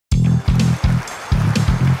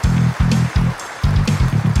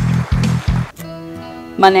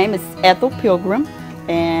My name is Ethel Pigram,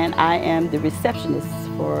 and I am the receptionist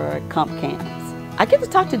for Comp Cams. I get to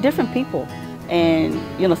talk to different people, and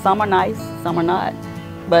some are nice, some are not.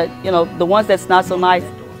 But the ones that's not so nice,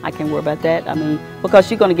 I can't worry about that. I mean,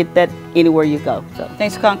 because you're going to get that anywhere you go. So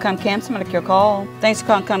thanks for calling Comp Cams. I'm going to your call. Thanks for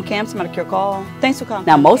calling Comp Cams. I'm going to your call. Thanks for calling.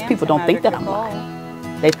 Now most people don't think that I'm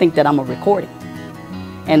lying. They think that I'm a recording,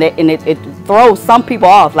 and it throws some people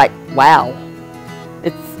off. Like, wow,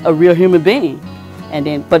 it's a real human being.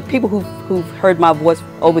 But people who've heard my voice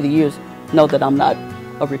over the years know that I'm not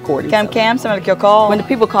a recording. Cam, somebody your call. When the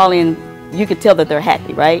people call in, you can tell that they're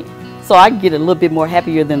happy, right? So I get a little bit more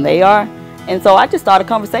happier than they are, and so I just start a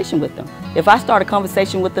conversation with them. If I start a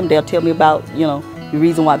conversation with them, they'll tell me about the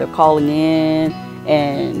reason why they're calling in,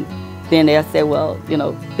 and then they'll say, well,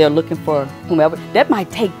 they're looking for whomever. That might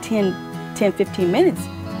take 10-15 minutes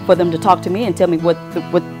for them to talk to me and tell me what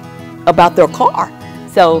about their car.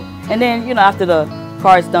 So, and then after the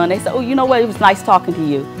car is done, they say, oh, you know what, it was nice talking to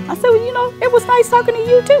you. I said, well, it was nice talking to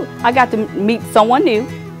you too. I got to meet someone new,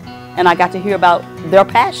 and I got to hear about their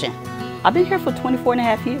passion. I've been here for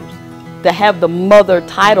 24.5 years. To have the mother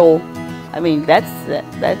title, I mean, that's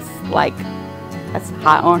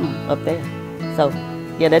high honor up there. So,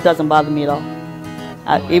 yeah, that doesn't bother me at all.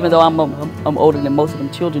 Even though I'm older than most of them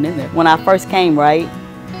children in there. When I first came, right,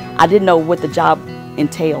 I didn't know what the job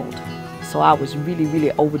entailed. So I was really, really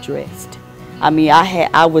overdressed. I mean,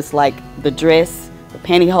 I was like the dress, the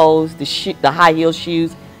pantyhose, the high heel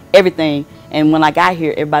shoes, everything. And when I got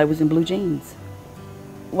here, everybody was in blue jeans.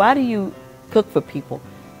 Why do you cook for people?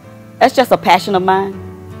 That's just a passion of mine.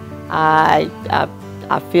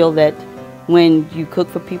 I feel that when you cook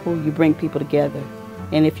for people, you bring people together.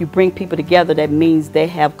 And if you bring people together, that means they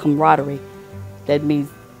have camaraderie. That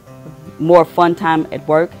means more fun time at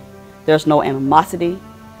work. There's no animosity.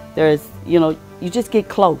 There's, you just get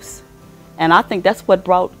close. And I think that's what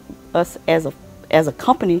brought us as a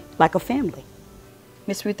company, like a family.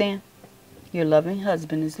 Miss Ruth Ann, your loving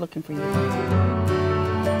husband is looking for you.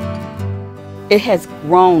 It has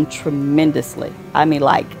grown tremendously. I mean,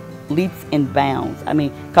 like leaps and bounds. I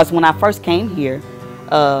mean, because when I first came here,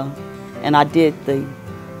 and I did the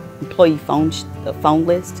employee phone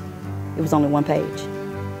list, it was only 1 page.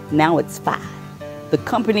 Now it's 5. The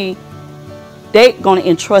company, they're going to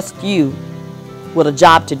entrust you with a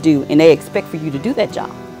job to do, and they expect for you to do that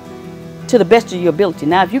job to the best of your ability.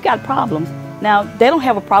 Now, if you got problems, now they don't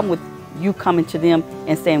have a problem with you coming to them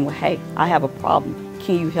and saying, well, hey, I have a problem.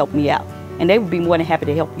 Can you help me out? And they would be more than happy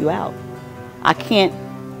to help you out.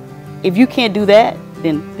 If you can't do that,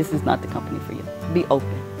 then this is not the company for you. Be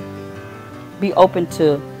open. Be open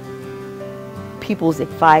to people's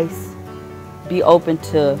advice. Be open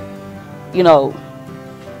to,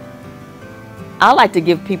 I like to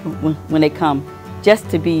give people, when they come,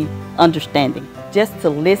 just to be understanding, just to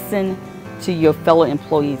listen to your fellow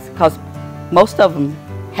employees, because most of them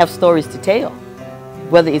have stories to tell.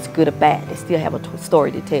 Whether it's good or bad, they still have a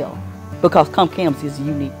story to tell, because Comp Cams is a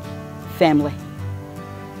unique family.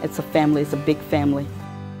 It's a family, it's a big family.